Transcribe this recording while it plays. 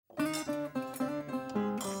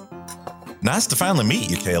Nice to finally meet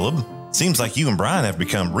you, Caleb. Seems like you and Brian have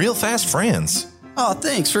become real fast friends. Oh,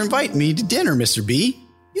 thanks for inviting me to dinner, Mr. B.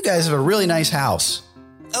 You guys have a really nice house.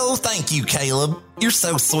 Oh, thank you, Caleb. You're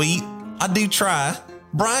so sweet. I do try.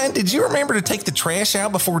 Brian, did you remember to take the trash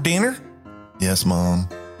out before dinner? Yes, Mom.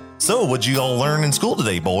 So, what'd you all learn in school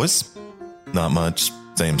today, boys? Not much.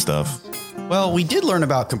 Same stuff. Well, we did learn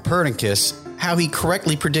about Copernicus, how he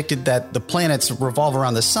correctly predicted that the planets revolve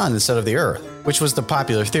around the sun instead of the Earth, which was the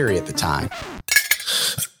popular theory at the time.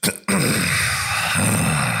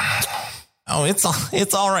 Oh,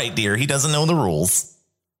 it's all right, dear. He doesn't know the rules.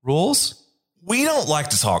 Rules? We don't like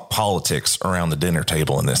to talk politics around the dinner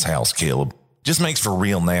table in this house, Caleb. Just makes for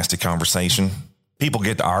real nasty conversation. People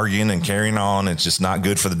get to arguing and carrying on. It's just not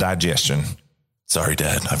good for the digestion. Sorry,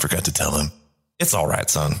 Dad. I forgot to tell him. It's all right,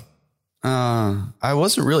 son. I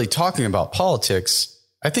wasn't really talking about politics.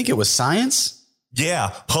 I think it was science. Yeah,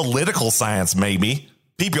 political science, maybe.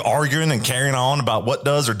 People arguing and carrying on about what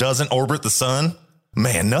does or doesn't orbit the sun.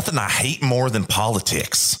 Man, nothing I hate more than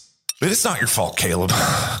politics. But it's not your fault, Caleb.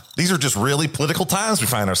 These are just really political times we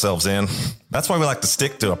find ourselves in. That's why we like to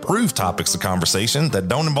stick to approved topics of conversation that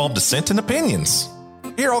don't involve dissenting opinions.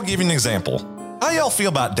 Here, I'll give you an example. How y'all feel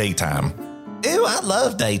about daytime? Ew, I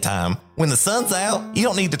love daytime. When the sun's out, you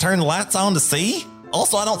don't need to turn the lights on to see.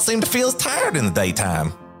 Also, I don't seem to feel as tired in the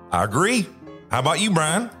daytime. I agree. How about you,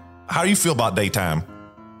 Brian? How do you feel about daytime?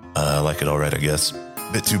 I like it all right, I guess.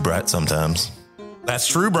 Bit too bright sometimes. That's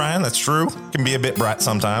true, Brian. That's true. Can be a bit bright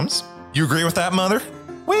sometimes. You agree with that, Mother?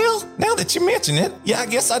 Well, now that you mention it, yeah, I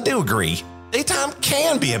guess I do agree. Daytime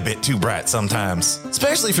can be a bit too bright sometimes,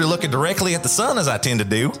 especially if you're looking directly at the sun, as I tend to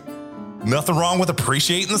do. Nothing wrong with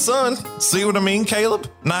appreciating the sun. See what I mean,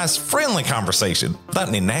 Caleb? Nice, friendly conversation without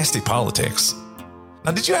any nasty politics.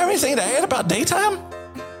 Now, did you have anything to add about daytime?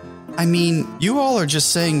 I mean, you all are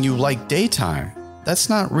just saying you like daytime. That's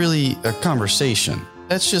not really a conversation.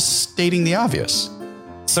 That's just stating the obvious.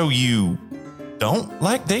 So you don't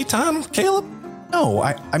like daytime, Caleb? No,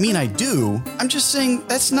 I mean, I do. I'm just saying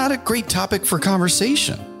that's not a great topic for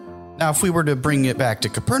conversation. Now, if we were to bring it back to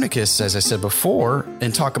Copernicus, as I said before,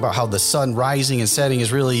 and talk about how the sun rising and setting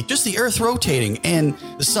is really just the Earth rotating and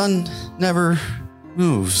the sun never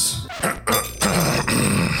moves.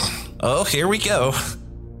 Oh, here we go.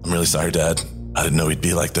 I'm really sorry, Dad. I didn't know he'd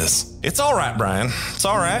be like this. It's all right, Brian. It's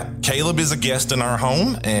all right. Caleb is a guest in our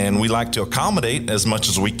home, and we like to accommodate as much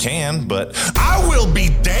as we can, but I will be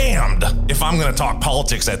damned if I'm going to talk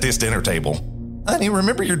politics at this dinner table. Honey,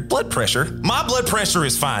 remember your blood pressure. My blood pressure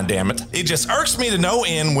is fine, damn it. It just irks me to no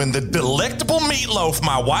end when the delectable meatloaf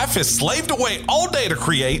my wife has slaved away all day to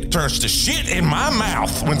create turns to shit in my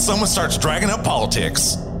mouth when someone starts dragging up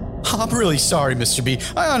politics. I'm really sorry, Mr. B.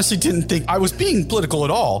 I honestly didn't think I was being political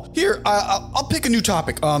at all. Here, I'll pick a new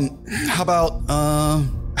topic. How about,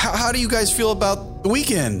 how do you guys feel about the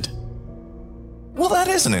weekend? Well, that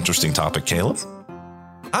is an interesting topic, Caleb.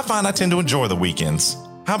 I find I tend to enjoy the weekends.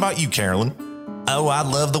 How about you, Carolyn? Oh, I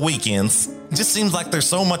love the weekends. It just seems like there's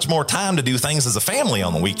so much more time to do things as a family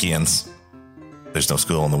on the weekends. There's no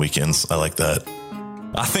school on the weekends. I like that.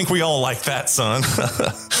 I think we all like that, son.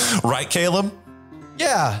 Right, Caleb?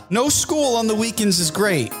 Yeah, no school on the weekends is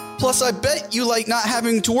great. Plus, I bet you like not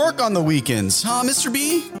having to work on the weekends, huh, Mr.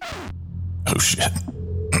 B? Oh, shit.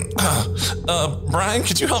 Brian,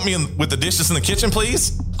 could you help me with the dishes in the kitchen,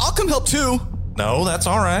 please? I'll come help too. No, that's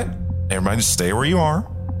all right. Everybody just stay where you are.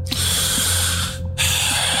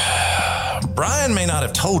 Brian may not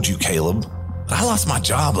have told you, Caleb, but I lost my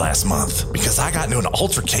job last month because I got into an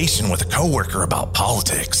altercation with a coworker about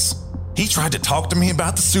politics. He tried to talk to me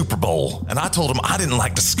about the Super Bowl, and I told him I didn't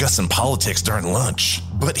like discussing politics during lunch,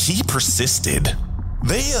 but he persisted.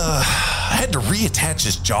 They had to reattach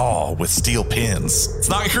his jaw with steel pins. It's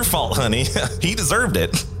not your fault, honey. He deserved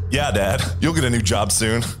it. Yeah, Dad, you'll get a new job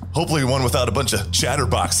soon. Hopefully one without a bunch of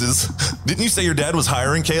chatterboxes. Didn't you say your dad was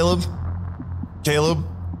hiring, Caleb? Caleb,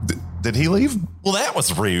 did he leave? Well, that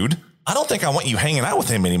was rude. I don't think I want you hanging out with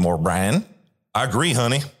him anymore, Brian. I agree,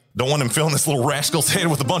 honey. Don't want him filling this little rascal's head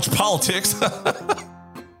with a bunch of politics.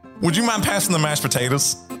 Would you mind passing the mashed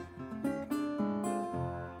potatoes?